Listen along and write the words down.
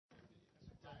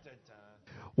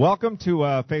Welcome to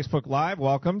Facebook Live.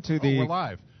 Welcome to the. We're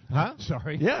live. Huh?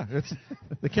 Sorry. Yeah, it's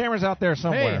the camera's out there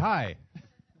somewhere. Hey, hi.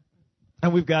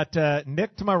 And we've got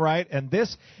Nick to my right, and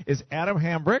this is Adam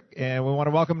Hambrick, and we want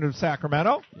to welcome him to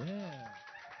Sacramento. Yeah.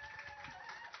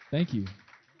 Thank you.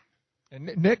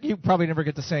 And Nick, you probably never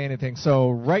get to say anything,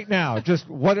 so right now, just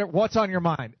what's on your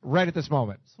mind right at this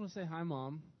moment? Just want to say hi,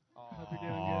 Mom. Hope you're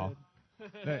doing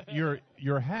That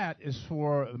your hat is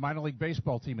for the minor league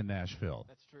baseball team in Nashville.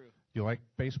 That's true. You like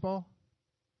baseball?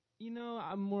 You know,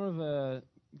 I'm more of a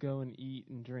go and eat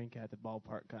and drink at the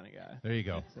ballpark kind of guy. There you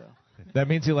go. So. That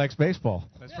means he likes baseball.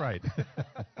 That's right.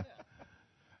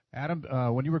 Adam,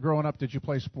 when you were growing up, did you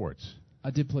play sports?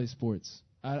 I did play sports.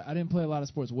 I didn't play a lot of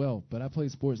sports well, but I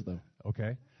played sports, though.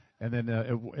 Okay. And then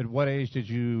at what age did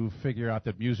you figure out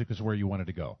that music is where you wanted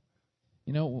to go?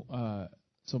 You know,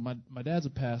 so my dad's a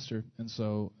pastor, and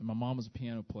my mom was a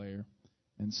piano player.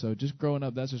 And so just growing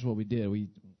up, that's just what we did.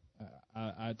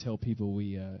 I tell people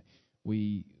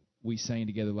we sang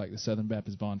together like the Southern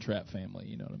Baptist Von Trapp family,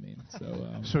 you know what I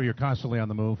mean? So you're constantly on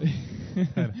the move?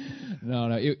 No,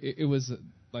 it was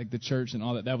like the church and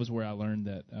all that. That was where I learned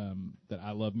that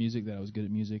I love music, that I was good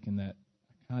at music, and that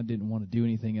I kind of didn't want to do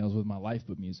anything else with my life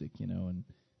but music, you know. And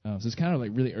so it's kind of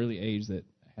like really early age that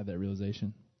I had that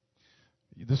realization.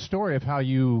 The story of how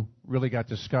you really got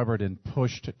discovered and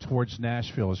pushed towards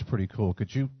Nashville is pretty cool.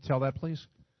 Could you tell that, please?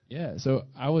 Yeah, so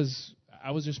I was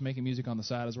just making music on the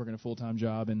side. I was working a full-time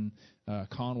job in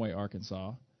Conway,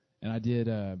 Arkansas, and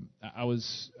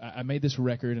I made this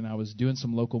record, and I was doing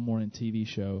some local morning TV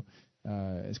show.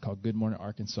 It's called Good Morning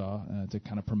Arkansas to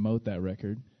kind of promote that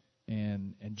record.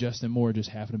 And Justin Moore just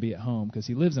happened to be at home because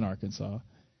he lives in Arkansas,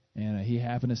 and he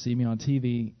happened to see me on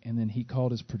TV, and then he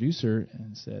called his producer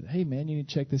and said, "Hey man, you need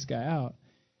to check this guy out."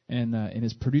 And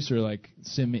his producer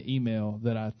sent me an email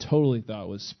that I totally thought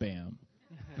was spam.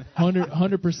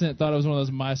 100% thought it was one of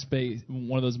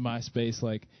those MySpace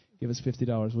like, give us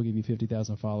 $50, we'll give you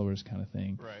 50,000 followers kind of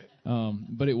thing. Right.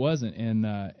 But it wasn't,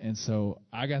 and so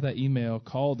I got that email,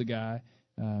 called the guy.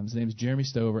 His name's Jeremy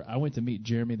Stover. I went to meet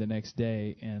Jeremy the next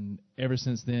day, and ever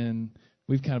since then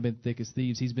we've kind of been thick as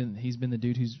thieves. He's been the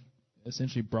dude who's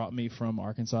essentially brought me from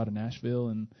Arkansas to Nashville,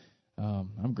 and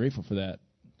I'm grateful for that.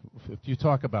 If you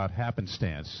talk about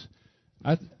happenstance,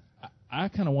 I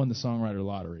kind of won the songwriter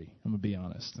lottery, I'm going to be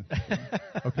honest.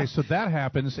 Okay, so that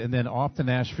happens, and then off to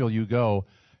Nashville you go.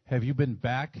 Have you been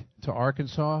back to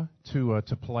Arkansas to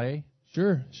play?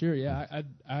 Sure, yeah.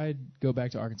 I'd go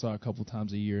back to Arkansas a couple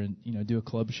times a year and, you know, do a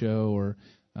club show, or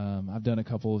I've done a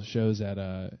couple of shows at,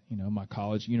 my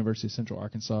college, University of Central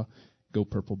Arkansas. Go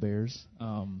Purple Bears.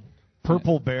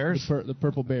 Purple Bears? The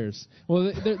Purple Bears.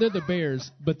 Well, they're the Bears,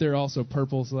 but they're also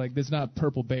purple. So there's not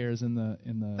Purple Bears in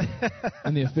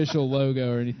the official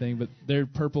logo or anything, but they're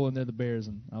purple and they're the Bears,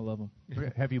 and I love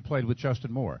them. Have you played with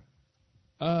Justin Moore?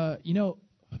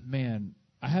 Man,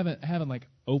 I haven't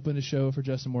opened a show for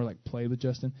Justin Moore, played with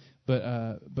Justin, but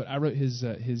I wrote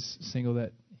his single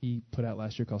that he put out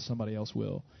last year called Somebody Else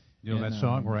Will. You know that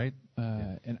song, right?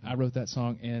 And I wrote that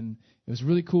song, and it was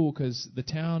really cool because the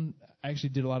town. I actually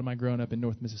did a lot of my growing up in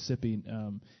North Mississippi,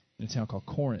 in a town called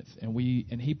Corinth, and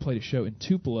he played a show in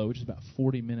Tupelo, which is about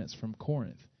 40 minutes from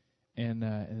Corinth, and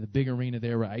the big arena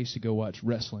there where I used to go watch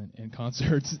wrestling and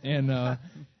concerts,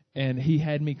 and he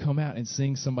had me come out and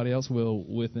sing Somebody Else Will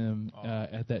with him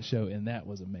at that show, and that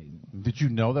was amazing. Did you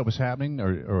know that was happening,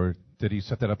 or did he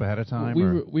set that up ahead of time?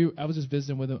 I was just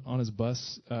visiting with him on his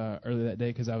bus earlier that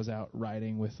day because I was out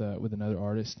riding with another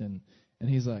artist, and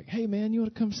he's like, "Hey man, you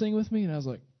want to come sing with me?" And I was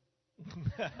like,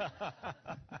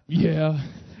 yeah.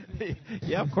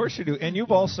 Yeah, of course you do. And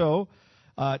you've also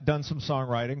done some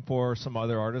songwriting for some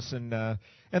other artists, and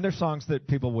they're songs that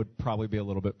people would probably be a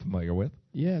little bit familiar with.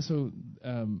 Yeah, so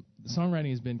songwriting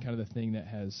has been kind of the thing that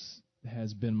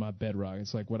has been my bedrock.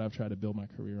 It's like what I've tried to build my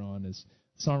career on is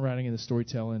songwriting and the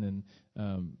storytelling,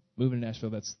 and moving to Nashville,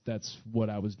 that's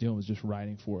what I was doing, was just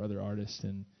writing for other artists.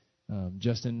 And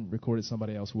Justin recorded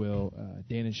Somebody Else Will.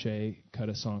 Dan and Shay cut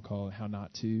a song called How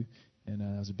Not To, and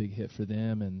that was a big hit for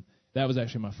them, and that was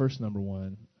actually my first number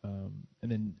one.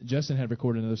 And then Justin had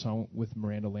recorded another song with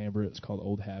Miranda Lambert. It's called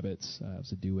Old Habits. It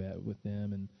was a duet with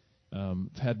them, and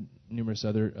I've had numerous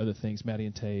other things, Maddie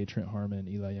and Tay, Trent Harmon,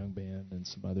 Eli Young Band, and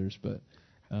some others. But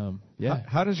yeah.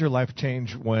 How does your life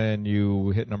change when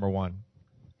you hit number one?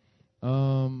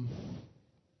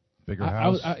 Bigger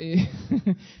house?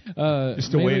 You're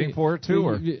still waiting for it, too?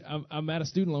 Or? I'm out of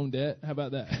student loan debt. How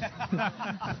about that?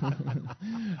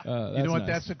 You know what? Nice.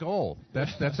 That's a goal.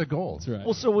 That's a goal. That's right.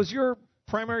 Well, so was your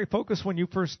primary focus when you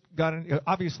first got in?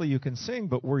 Obviously, you can sing,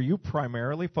 but were you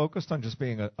primarily focused on just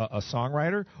being a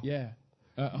songwriter? Yeah.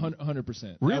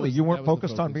 100%. Really, you weren't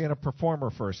focused on focus. being a performer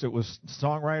first. It was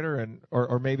songwriter, and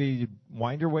or maybe you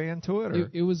wind your way into it. Or?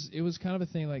 It was kind of a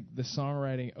thing, like the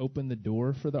songwriting opened the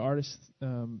door for the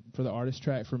artist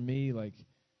track for me. Like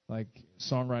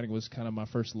songwriting was kind of my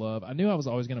first love. I knew I was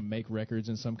always going to make records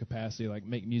in some capacity, like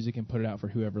make music and put it out for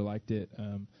whoever liked it.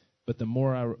 But the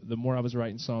more I was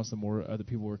writing songs, the more other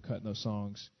people were cutting those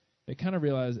songs. It kind of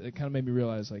made me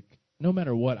realize, like, no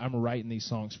matter what, I'm writing these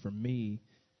songs for me,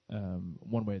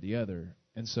 one way or the other.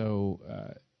 And so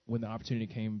when the opportunity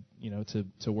came,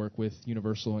 to work with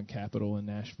Universal and Capitol in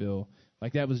Nashville,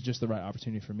 like that was just the right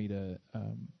opportunity for me to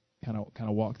kind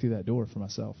of walk through that door for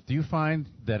myself. Do you find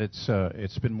that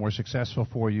it's been more successful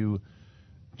for you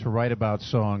to write about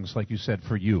songs, like you said,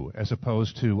 for you, as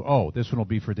opposed to, oh, this one will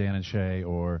be for Dan and Shay,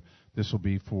 or this will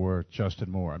be for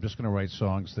Justin Moore? I'm just going to write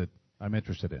songs that I'm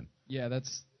interested in. Yeah,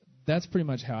 that's pretty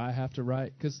much how I have to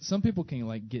write, because some people can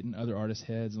like get in other artists'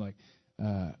 heads and like,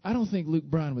 I don't think Luke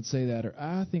Bryan would say that, or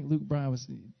I think Luke Bryan was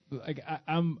like,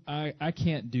 I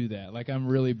can't do that. Like, I'm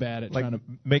really bad at like trying to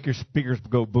make your speakers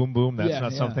go boom boom. That's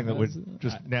not something that would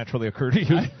just naturally occur to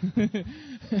you.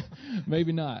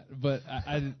 Maybe not, but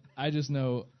I just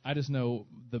know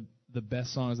the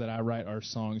best songs that I write are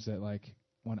songs that, like,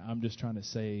 when I'm just trying to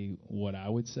say what I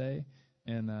would say,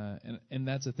 and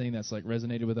that's a thing that's like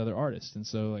resonated with other artists, and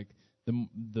so like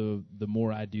the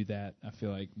more I do that, I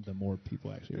feel like the more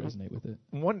people actually resonate with it.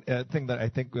 One thing that I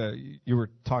think you were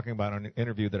talking about on an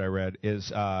interview that I read is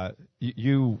songwriters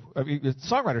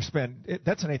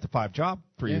that's an 8 to 5 job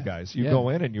for you guys. You go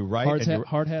in and you write.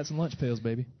 Hard hats and lunch pails,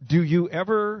 baby. Do you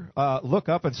ever look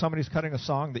up and somebody's cutting a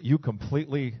song that you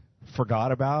completely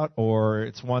forgot about, or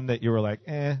it's one that you were like,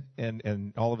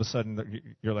 and all of a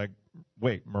sudden you're like,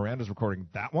 wait, Miranda's recording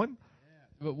that one?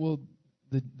 Yeah. But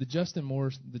the Justin Moore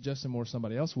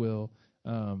Somebody Else Will,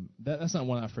 that's not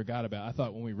one I forgot about. I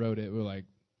thought when we wrote it, we were like,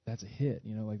 that's a hit,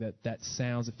 like that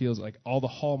sounds, it feels like all the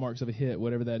hallmarks of a hit,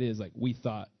 whatever that is. Like, we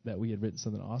thought that we had written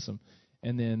something awesome.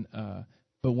 And then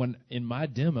but when in my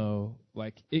demo,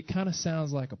 like, it kind of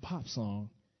sounds like a pop song.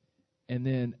 And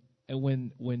then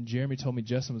when Jeremy told me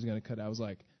Justin was going to cut it, I was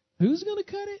like, who's going to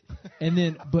cut it? And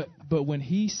then but when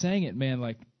he sang it, man,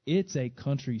 like, it's a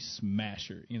country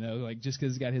smasher, like, just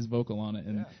because it's got his vocal on it.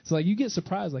 And so, like, you get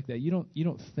surprised like that. You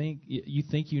don't think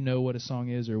you know what a song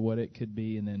is or what it could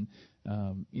be, and then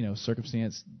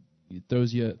circumstance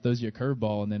throws you a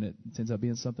curveball, and then it ends up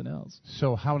being something else.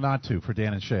 So How Not To for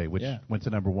Dan and Shay, which went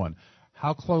to #1.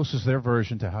 How close is their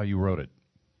version to how you wrote it?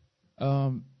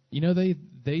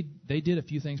 They did a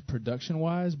few things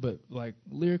production-wise, but like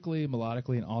lyrically,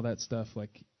 melodically, and all that stuff,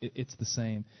 like it's the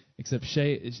same. Except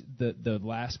Shay, the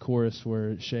last chorus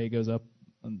where Shay goes up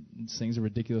and sings a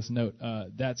ridiculous note.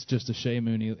 That's just a Shay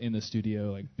Mooney in the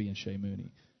studio, like being Shay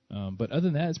Mooney. But other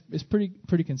than that, it's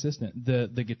pretty consistent.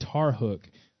 The guitar hook,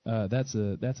 that's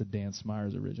a Dan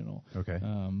Smyers original. Okay.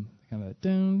 Kind of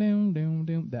doom doom doom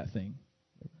doom, that thing.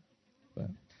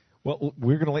 But. Well,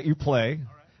 we're going to let you play.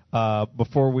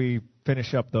 Before we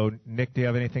finish up, though, Nick, do you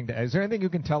have anything to add? Is there anything you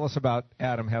can tell us about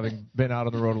Adam, having been out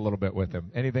on the road a little bit with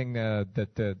him? Anything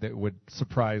that would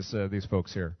surprise these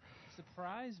folks here?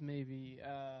 Surprise, maybe.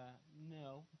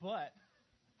 No. But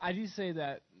I do say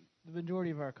that the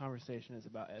majority of our conversation is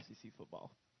about SEC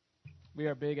football. We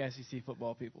are big SEC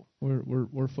football people.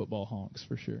 We're football honks,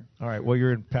 for sure. All right. Well,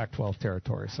 you're in Pac-12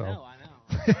 territory, so. I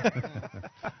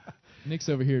know. Nick's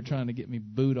over here trying to get me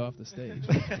booed off the stage.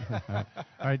 All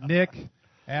right, Nick,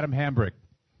 Adam Hambrick.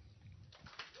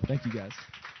 Thank you, guys.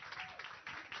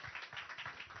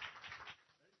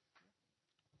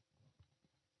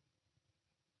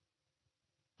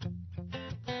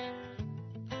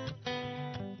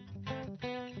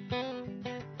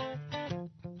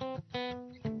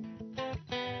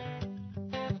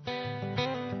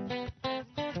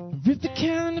 Rip the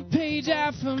calendar page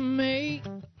out for me.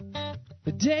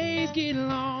 The days get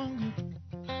longer,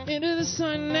 into the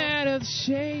sun, out of the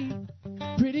shade.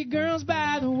 Pretty girls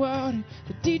by the water,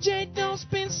 the DJ don't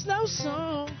spin slow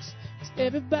songs, 'cause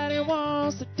everybody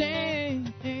wants to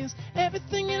dance.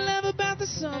 Everything you love about the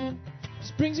summer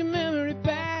just brings your memory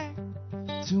back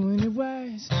to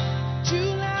anyways.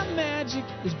 July magic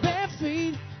is bare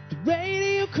feet, the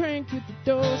radio crank with the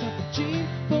doors out the Jeep.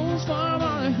 Bulls farm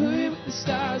on a hood with the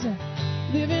stars out.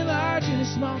 Living large in a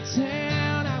small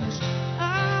town, I was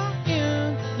all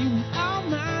in, you were all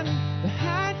mine. The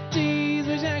hot days,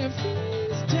 wish I could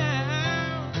freeze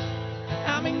time.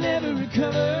 I may never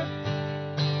recover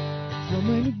from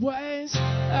any ways.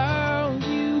 Oh,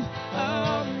 you,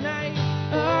 all night,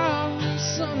 oh,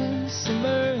 summer,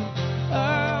 summer.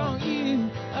 Oh, you,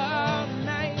 all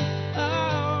night,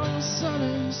 oh,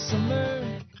 summer, summer.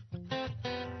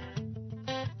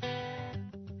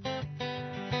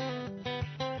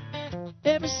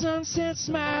 Every sunset,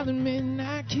 smiling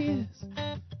midnight kiss.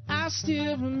 I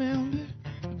still remember.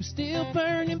 We're still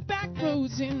burning back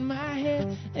roads in my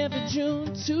head. Every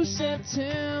June to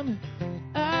September.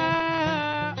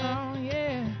 Oh,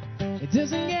 yeah. It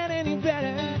doesn't get any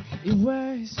better. It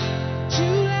was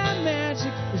July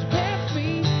magic. It was bare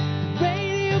feet. The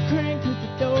radio cranked with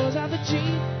the doors out the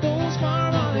Jeep. Those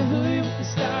farm on the hood with the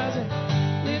stars.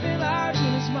 Living large in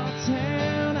a small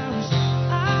town. I was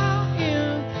all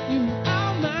in, you were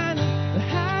all mine. The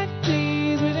hot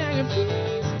days when I could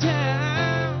freeze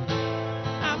down.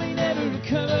 I may never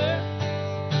recover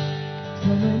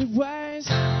from what it was.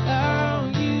 Oh,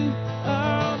 you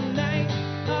all night,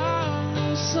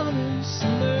 all summer,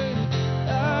 summer.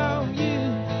 Oh, you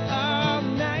all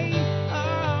night,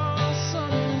 all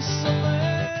summer, summer.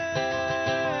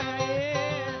 Yeah.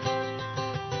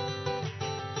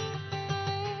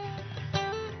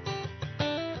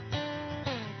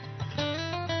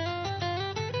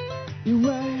 It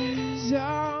was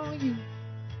all you,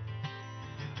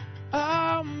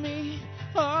 all me,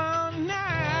 all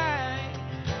night,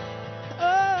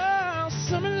 all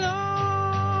summer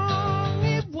long.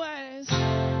 It was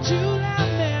July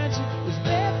magic, it was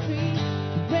bare feet.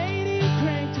 The radio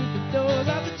cranked with the doors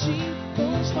out the Jeep.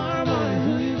 Those farm on the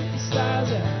hood with the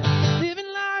stars out. Living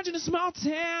large in a small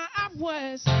town. I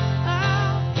was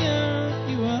all young,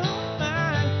 you were all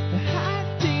mine. The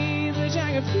hot days which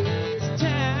I could freeze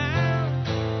down.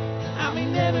 I may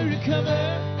never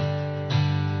recover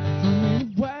from when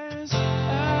it was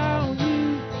all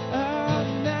you, all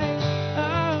night,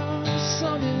 all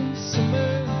summer,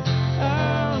 summer.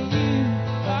 All you,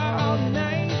 all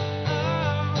night,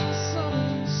 all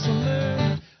summer,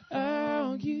 summer.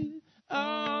 All you,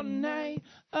 all night,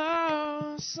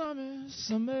 all summer,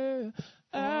 summer.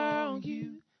 All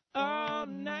you, all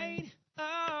night,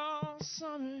 all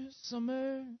summer,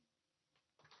 summer.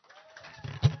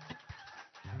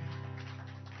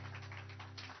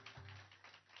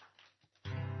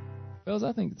 Fellas,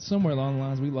 I think somewhere along the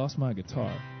lines we lost my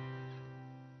guitar.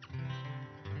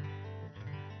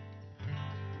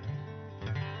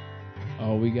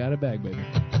 Oh, we got it back, baby.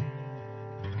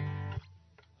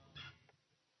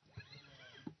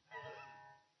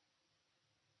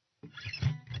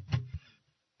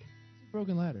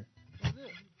 Broken Ladder.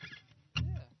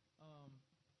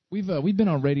 We've been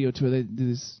on radio tour. They do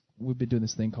this. We've been doing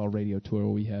this thing called radio tour.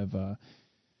 Where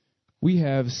we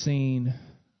have seen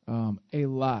a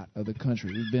lot of the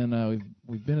country. We've been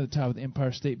to the top of the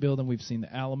Empire State Building. We've seen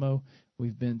the Alamo.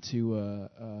 We've been to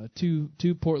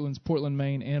two Portlands, Portland,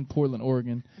 Maine, and Portland,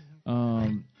 Oregon.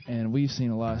 And we've seen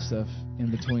a lot of stuff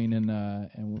in between.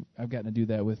 And I've gotten to do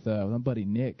that with my buddy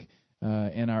Nick.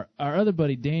 And our other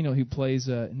buddy Daniel, who plays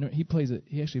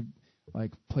he actually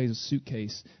like plays a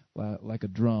suitcase like a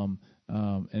drum,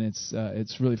 and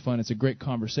it's really fun. It's a great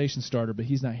conversation starter, but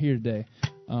he's not here today.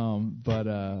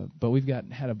 But we've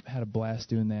had a blast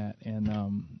doing that, and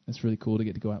it's really cool to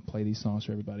get to go out and play these songs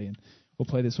for everybody. And we'll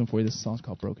play this one for you. This song's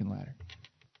called Broken Ladder.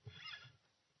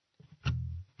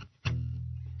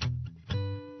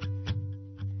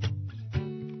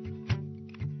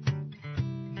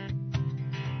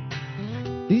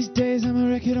 These days I'm a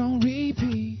record on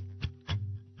repeat.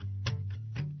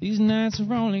 These nights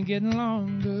are only getting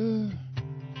longer.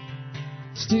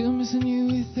 Still missing you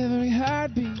with every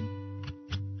heartbeat.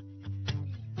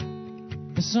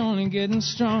 It's only getting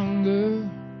stronger.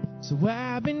 So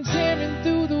I've been tearing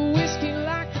through the whiskey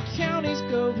like the county's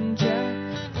going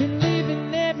dry. Been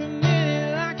living every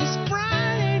minute like it's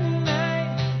Friday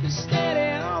night. Been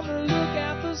steady on the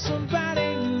lookout for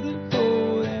somebody who to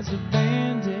hold as a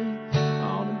band-aid.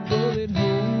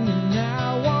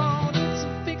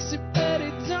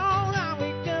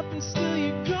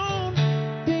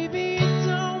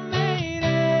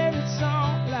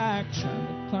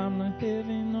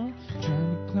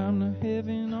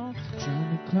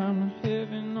 Climb to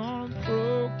heaven on a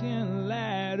broken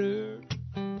ladder.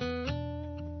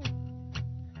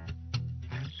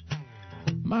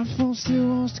 My phone still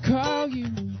wants to call you.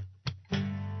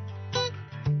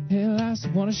 Headlights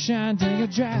wanna shine down your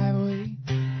driveway.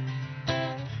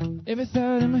 Every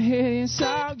thought in my head is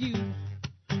all you.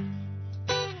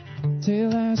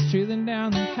 Taillights trailing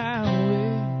down the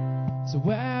highway. So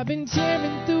I've been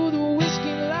tearing through the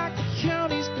whiskey like the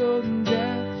county's golden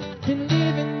dry. Been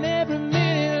living every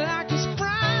minute like it's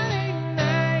Friday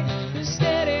night. Been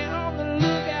steady on the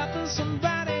lookout for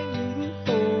somebody new to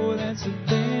hold. That's a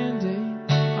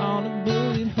band-aid on a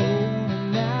bullet hole.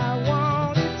 And I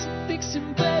wanted to fix it,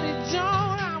 but it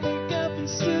don't. I wake up and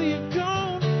still you're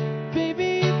gone.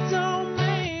 Baby, it don't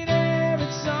matter.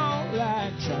 It's all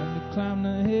like trying to climb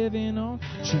to heaven on.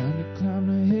 Trying to climb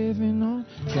to heaven on,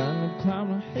 trying to climb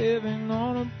to heaven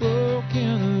on a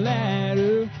broken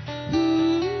ladder.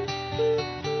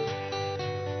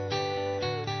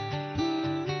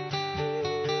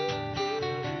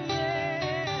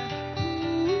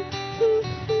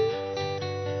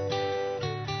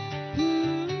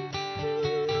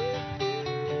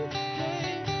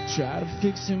 Try to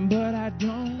fix him, but I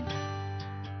don't.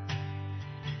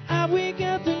 I wake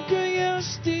up and girl, you're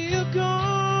still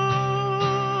gone.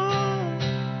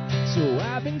 So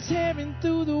I've been tearing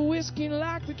through the whiskey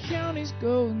like the county's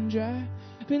going dry.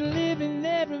 Been living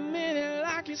every minute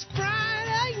like it's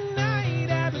Friday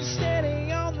night. I've been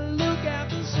steady on the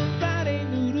lookout for somebody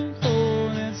new to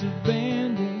hold. That's a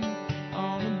band-aid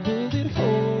on a bullet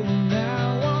hole. And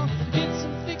I want to get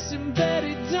some fixing, but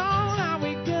it don't. I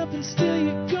wake up and still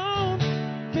you're gone.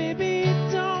 Baby,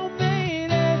 it don't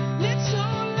matter. It's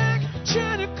all like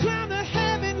trying to climb to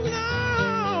heaven.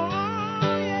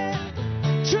 Oh, yeah.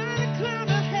 Trying to climb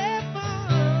to heaven.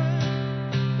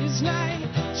 It's like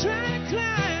trying to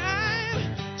climb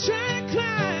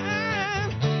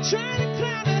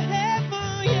to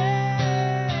heaven,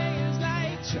 yeah. It's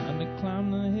like trying to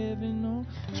climb to heaven, oh,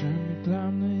 trying to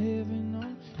climb to heaven,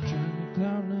 oh, trying to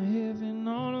climb to heaven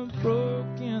on a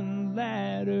broken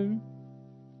ladder.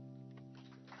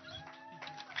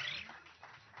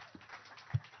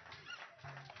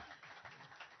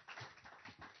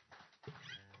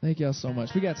 Thank y'all so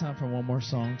much. We got time for one more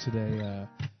song today.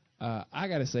 I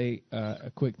got to say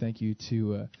a quick thank you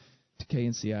to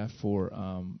KNCI for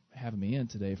having me in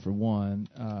today, for one,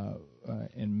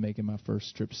 and making my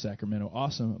first trip to Sacramento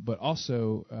awesome, but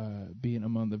also being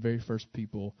among the very first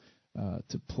people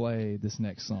to play this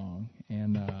next song.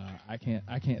 And I can't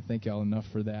thank y'all enough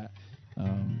for that.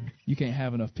 You can't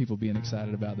have enough people being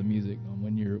excited about the music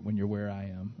when you're where I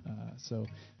am. So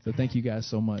thank you guys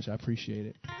so much. I appreciate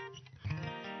it.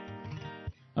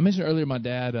 I mentioned earlier my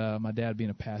dad being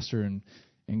a pastor and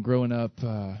growing up,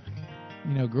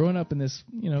 growing up in this,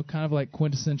 kind of like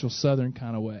quintessential Southern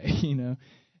kind of way,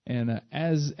 And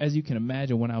as you can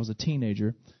imagine, when I was a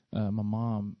teenager, my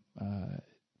mom, a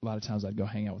lot of times I'd go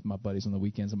hang out with my buddies on the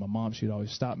weekends, and my mom, she'd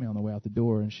always stop me on the way out the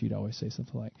door, and she'd always say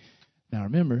something like, "Now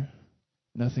remember,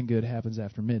 nothing good happens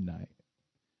after midnight."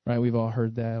 Right? We've all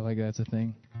heard that, like that's a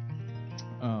thing.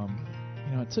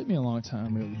 It took me a long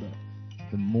time, really, but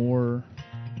the more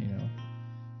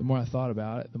I thought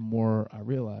about it, the more I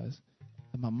realized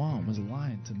that my mom was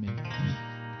lying to me.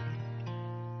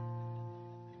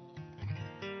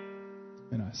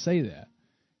 And I say that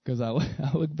because I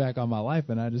look back on my life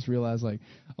and I just realized, like,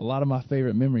 a lot of my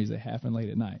favorite memories that happen late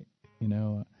at night.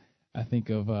 I think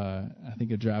of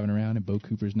driving around in Bo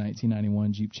Cooper's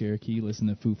 1991 Jeep Cherokee,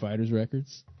 listening to Foo Fighters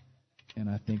records, and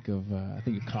I think of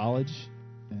college,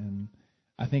 and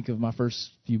I think of my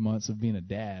first few months of being a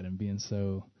dad and being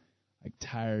so like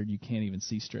tired you can't even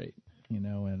see straight,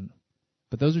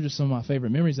 but those are just some of my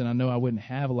favorite memories, and I know I wouldn't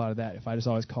have a lot of that if I just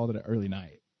always called it an early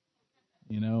night,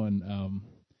 and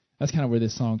that's kind of where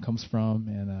this song comes from,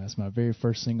 and it's my very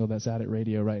first single that's out at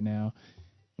radio right now,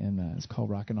 and it's called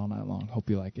Rockin' All Night Long.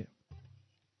 Hope you like it.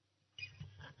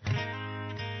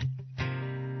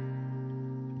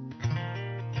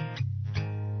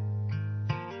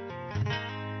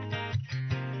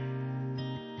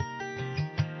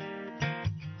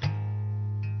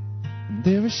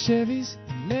 There were Chevys,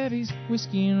 levies,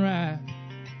 whiskey and rye,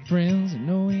 friends and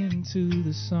no end to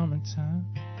the summertime.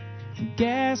 The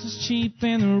gas was cheap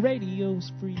and the radio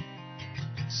was free,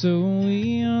 so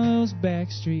we on those back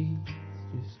streets,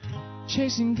 just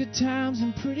chasing good times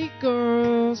and pretty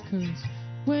girls. 'Cause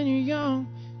when you're young,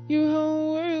 your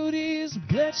whole world is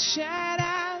bloodshot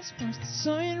eyes. Watch the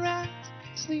sunrise,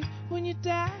 sleep when you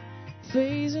die.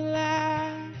 Phase of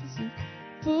life is a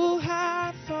full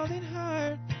heart, falling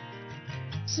hard.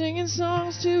 Singing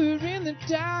songs to her in the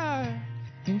dark,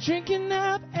 and drinking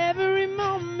up every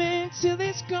moment till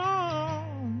it's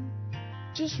gone.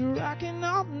 Just rocking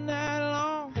all night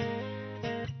long.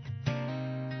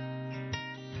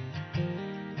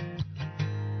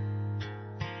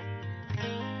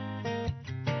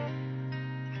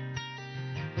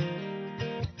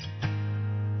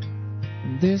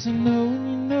 There's a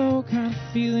know kind of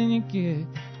feeling you get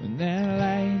when that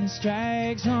lightning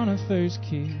strikes on her first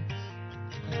kiss.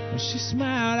 When she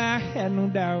smiled, I had no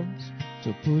doubts.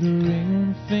 So put a ring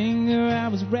on her finger, I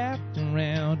was wrapped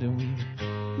around, and we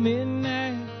were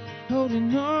midnight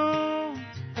holding on,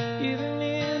 giving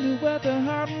in to what the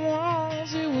heart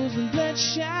wants. It was the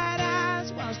bloodshot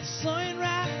eyes, watch the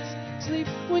sunrise, sleep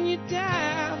when you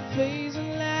die, phase of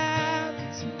life.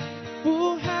 It's a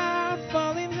full heart,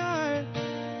 falling hard,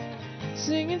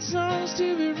 singing songs to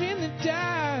her in the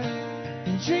dark,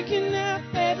 and drinking up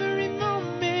every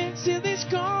moment till it's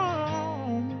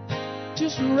gone.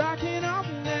 Just rocking all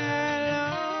night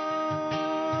long.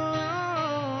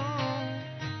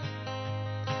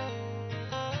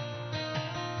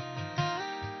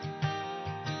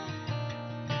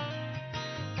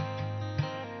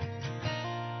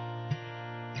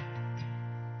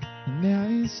 And now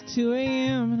it's 2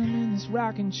 a.m. and I'm in this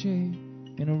rocking chair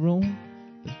in a room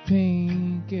with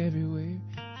pink everywhere.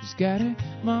 She's got her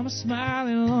mama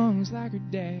smiling lungs like her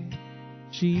dad.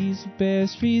 She's the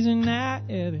best reason I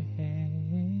ever had.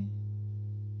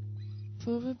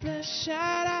 For her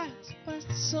bloodshot eyes, watch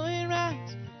the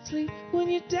sunrise. Sleep when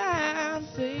you're down,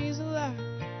 phase of life.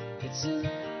 It's a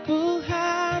full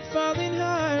heart, falling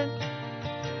hard.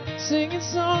 Singing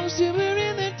songs till we're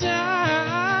in the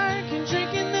dark. And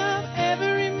drinking up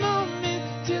every moment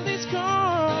till it's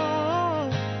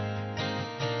gone.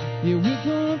 Yeah, we're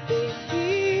gonna be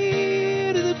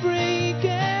here to the break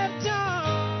of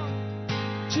dawn.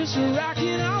 Just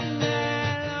rocking all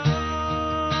night long.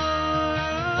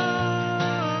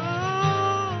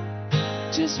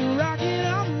 Just rocking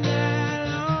all night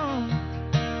long.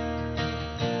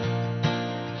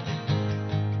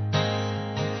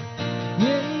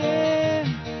 Yeah, yeah.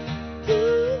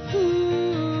 Ooh,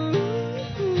 ooh,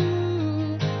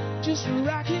 ooh. Just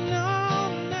rocking all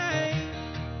night.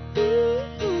 Ooh,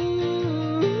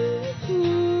 ooh,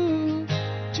 ooh.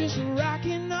 Just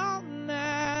rocking all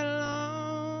night long.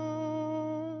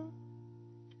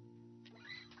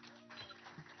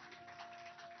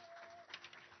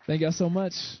 Thank y'all so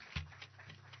much.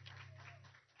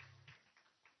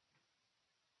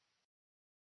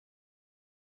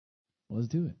 Well, let's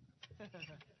do it.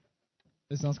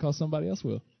 This song's called Somebody Else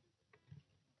Will.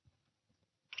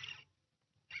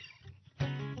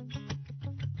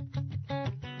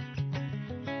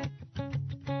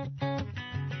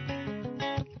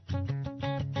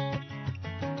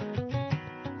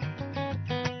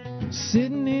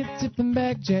 Sitting here tipping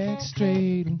back jack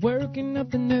straight and working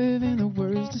up the nerve and the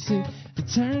words to say to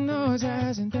turn those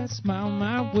eyes and that smile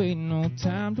my way. No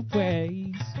time to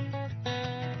waste,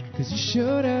 'cause you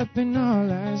showed up and all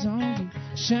eyes on you,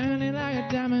 shining like a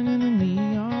diamond in a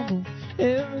neon blue.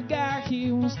 Every guy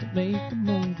here wants to make a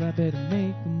move. I better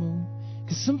make the move,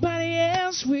 'cause somebody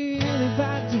else will if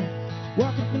I don't.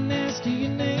 Walk up and ask you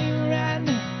your name right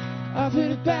now. Offer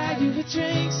to buy you a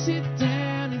drink, sit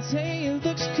down and say it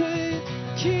looks good.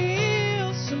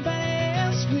 Kill somebody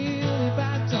else will if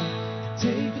I don't.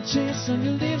 Take a chance on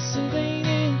your lips and lean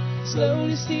in.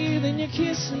 Slowly stealing your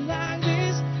kissing like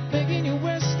this, making your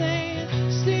worst stand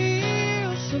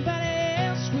still. Somebody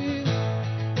else will.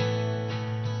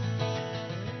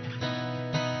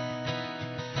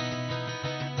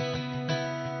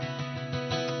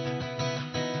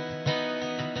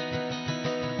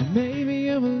 Maybe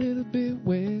I'm a little bit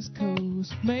West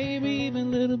Coast, maybe even a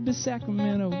little bit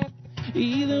Sacramento.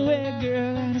 Either way,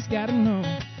 girl, I just gotta know.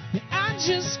 Yeah, I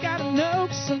just gotta know,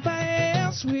 'cause somebody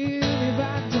else will if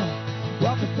I don't.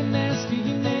 Walk up and ask you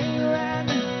your name right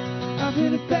now. I'll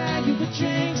put a bag you a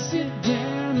drink, sit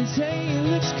down and say it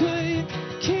looks good.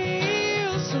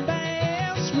 Kill somebody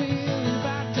else will if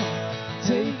I don't.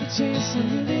 Take a chance on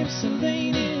your lips and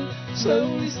lean in.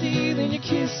 Slowly stealing your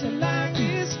kissing like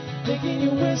this, making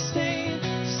your worst stand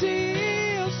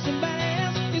still. Somebody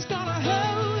else is gonna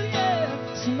hold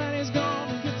you. Somebody's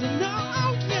gonna get to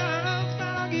know you.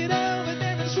 I'll get over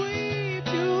there and sweep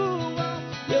you off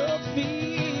your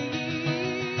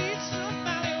feet.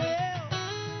 Somebody will.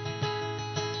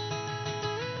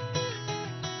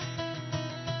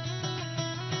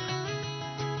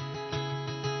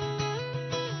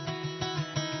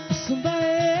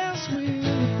 Somebody else will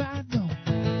if I don't.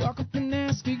 Walk up and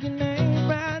ask you your name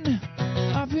right now.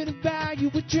 I'll put a buy you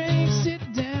a drink, sit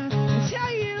down and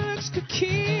tell you it looks good.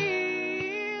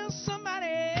 Kill somebody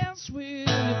else will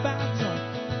if I don't.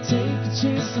 Take a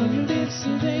chance on your lips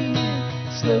and lean in.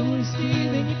 Slowly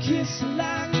stealing your kiss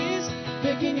like this,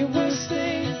 making your worst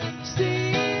thing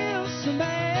still.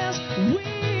 Somebody else will,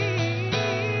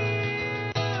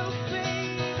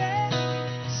 baby.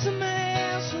 Somebody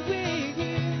else will.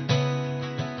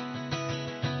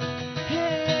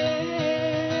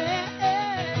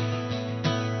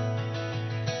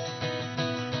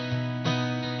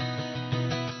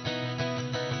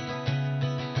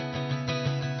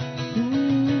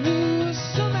 Ooh,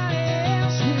 somebody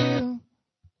else will.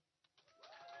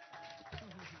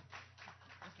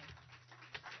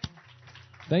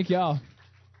 Thank y'all.